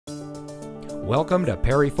Welcome to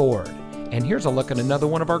Perry Ford, and here's a look at another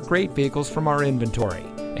one of our great vehicles from our inventory,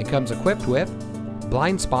 and comes equipped with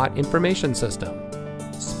blind spot information system,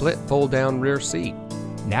 split fold-down rear seat,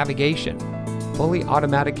 navigation, fully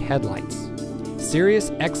automatic headlights,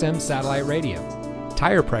 Sirius XM satellite radio,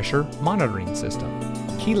 tire pressure monitoring system,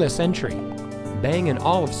 keyless entry, Bang &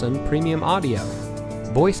 Olufsen premium audio,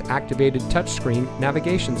 voice-activated touchscreen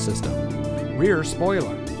navigation system, rear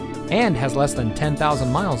spoiler, and has less than 10,000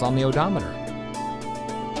 miles on the odometer.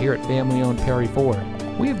 Here at family-owned Perry Ford,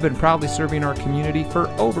 we have been proudly serving our community for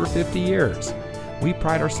over 50 years. We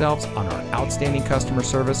pride ourselves on our outstanding customer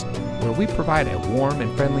service, where we provide a warm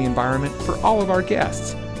and friendly environment for all of our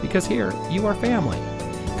guests, because here you are family.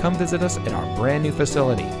 Come visit us at our brand new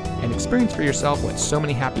facility and experience for yourself what so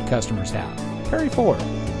many happy customers have. Perry Ford,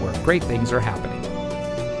 where great things are happening.